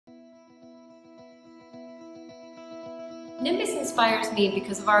Nimbus inspires me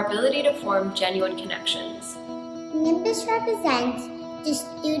because of our ability to form genuine connections. Nimbus represents the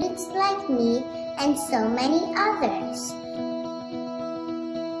students like me and so many others.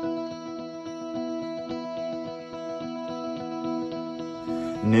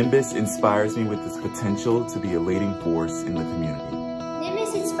 Nimbus inspires me with its potential to be a leading force in the community.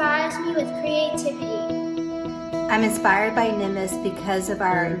 Nimbus inspires me with creativity. I'm inspired by Nimbus because of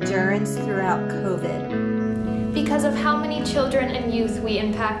our endurance throughout COVID. Because of how many children and youth we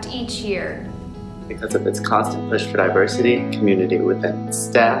impact each year. Because of its constant push for diversity and community within its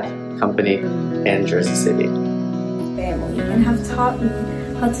staff, company, and Jersey City. Family, and have taught me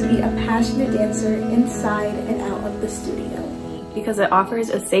how to be a passionate dancer inside and out of the studio. Because it offers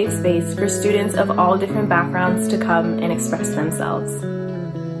a safe space for students of all different backgrounds to come and express themselves.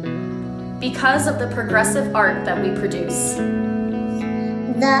 Because of the progressive art that we produce.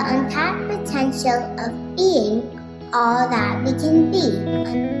 The untapped potential of being all that we can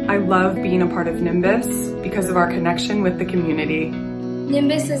be. I love being a part of Nimbus because of our connection with the community.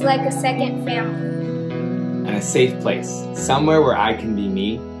 Nimbus is like a second family. And a safe place, somewhere where I can be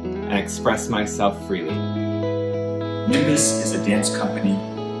me and express myself freely. Nimbus is a dance company,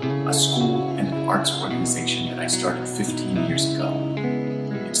 a school, and an arts organization that I started 15 years ago.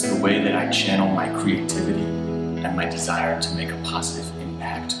 It's the way that I channel my creativity and my desire to make a positive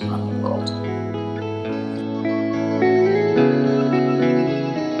impact on the world.